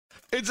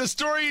It's a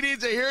story you need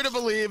to hear to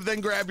believe,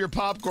 then grab your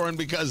popcorn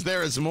because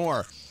there is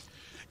more.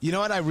 You know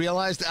what I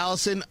realized,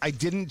 Allison? I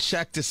didn't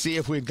check to see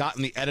if we had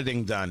gotten the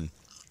editing done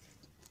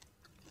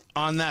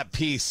on that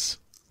piece.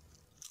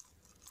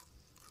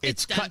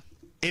 It's done.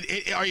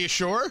 Are you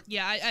sure?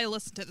 Yeah, I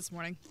listened to it this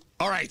morning.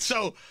 All right,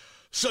 so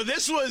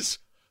this was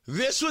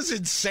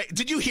insane.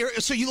 Did you hear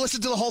it? So you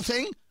listened to the whole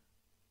thing?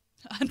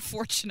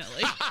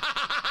 Unfortunately.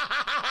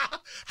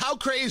 How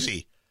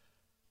crazy.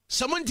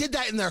 Someone did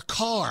that in their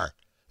car.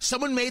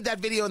 Someone made that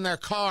video in their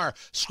car,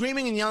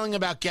 screaming and yelling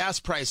about gas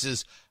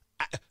prices.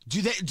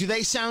 Do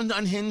they sound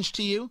unhinged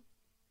to you?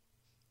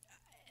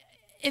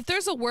 If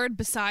there's a word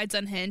besides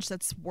unhinged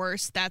that's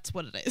worse, that's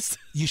what it is.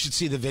 You should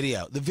see the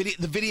video. The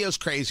video's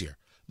crazier.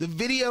 The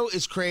video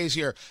is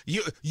crazier.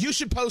 You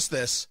should post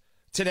this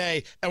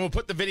today, and we'll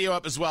put the video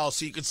up as well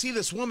so you can see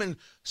this woman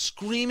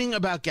screaming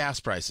about gas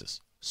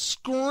prices.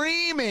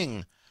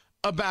 Screaming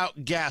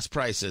about gas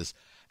prices.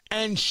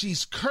 And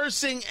she's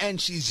cursing and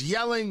she's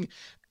yelling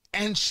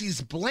and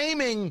she's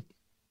blaming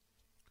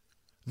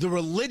the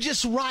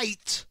religious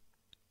right.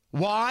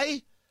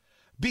 Why?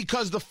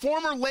 Because the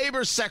former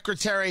labor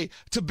secretary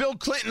to Bill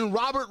Clinton,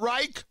 Robert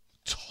Reich,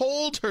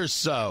 told her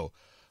so.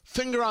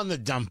 Finger on the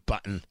dump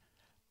button,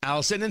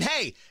 Allison. And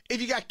hey,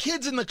 if you got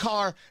kids in the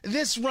car,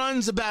 this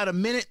runs about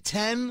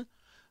 1:10.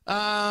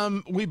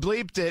 We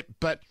bleeped it,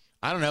 but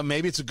I don't know,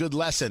 maybe it's a good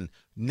lesson.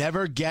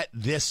 Never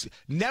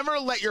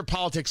let your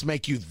politics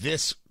make you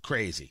this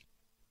crazy.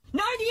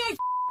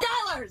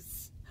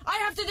 $98. I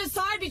have to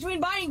decide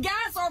between buying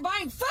gas or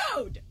buying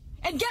food.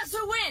 And guess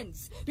who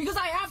wins? Because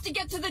I have to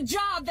get to the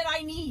job that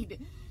I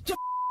need to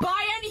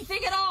buy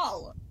anything at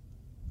all.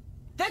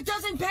 That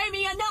doesn't pay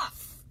me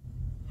enough.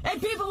 And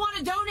people want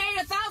to donate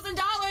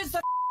 $1,000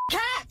 to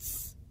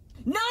cats.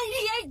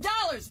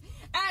 $98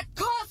 at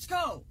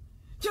Costco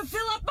to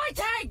fill up my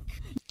tank.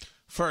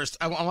 First,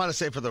 I want to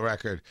say for the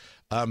record,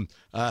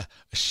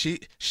 she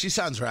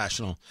sounds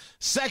rational.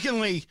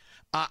 Secondly,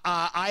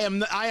 I am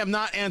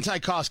not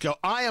anti-Costco.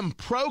 I am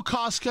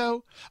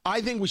pro-Costco.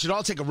 I think we should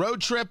all take a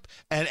road trip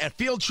and a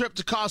field trip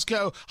to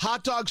Costco.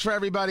 Hot dogs for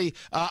everybody.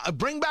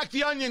 Bring back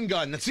the onion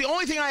gun. That's the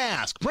only thing I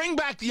ask. Bring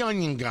back the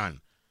onion gun.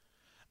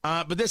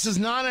 But this is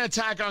not an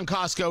attack on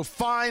Costco.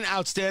 Fine,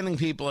 outstanding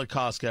people at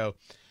Costco.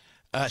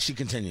 She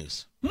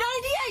continues. $98!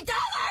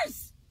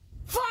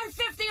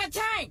 $5.50 a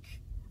tank!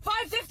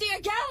 $5.50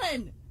 a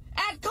gallon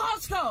at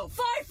Costco!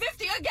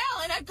 $5.50 a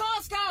gallon at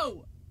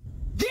Costco!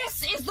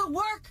 This is the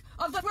work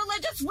of the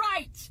religious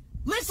right.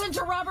 Listen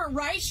to Robert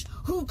Reich,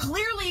 who gives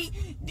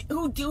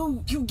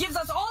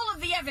us all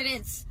of the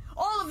evidence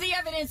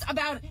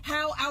about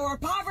how our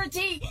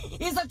poverty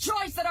is a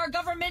choice that our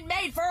government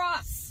made for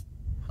us.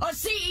 A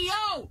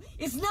CEO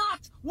is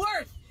not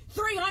worth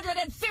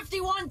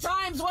 351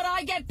 times what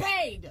I get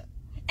paid.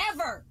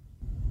 Ever.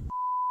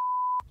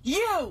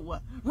 You,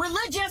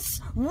 religious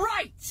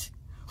right,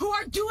 who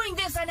are doing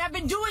this and have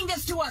been doing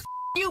this to us,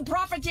 you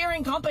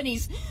profiteering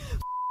companies,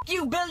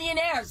 you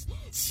billionaires,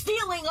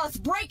 stealing us,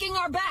 breaking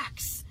our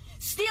backs,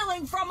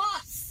 stealing from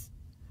us,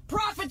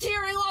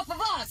 profiteering off of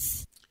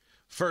us.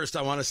 First,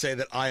 I want to say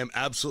that I am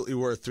absolutely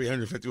worth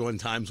 351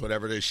 times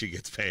whatever it is she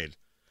gets paid.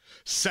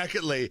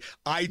 Secondly,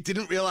 I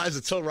didn't realize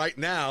until right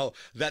now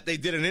that they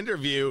did an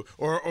interview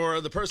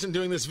or the person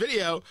doing this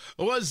video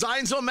was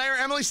Zionsville Mayor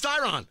Emily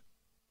Styron.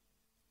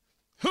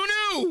 Who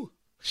knew?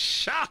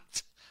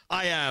 Shocked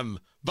I am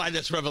by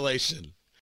this revelation.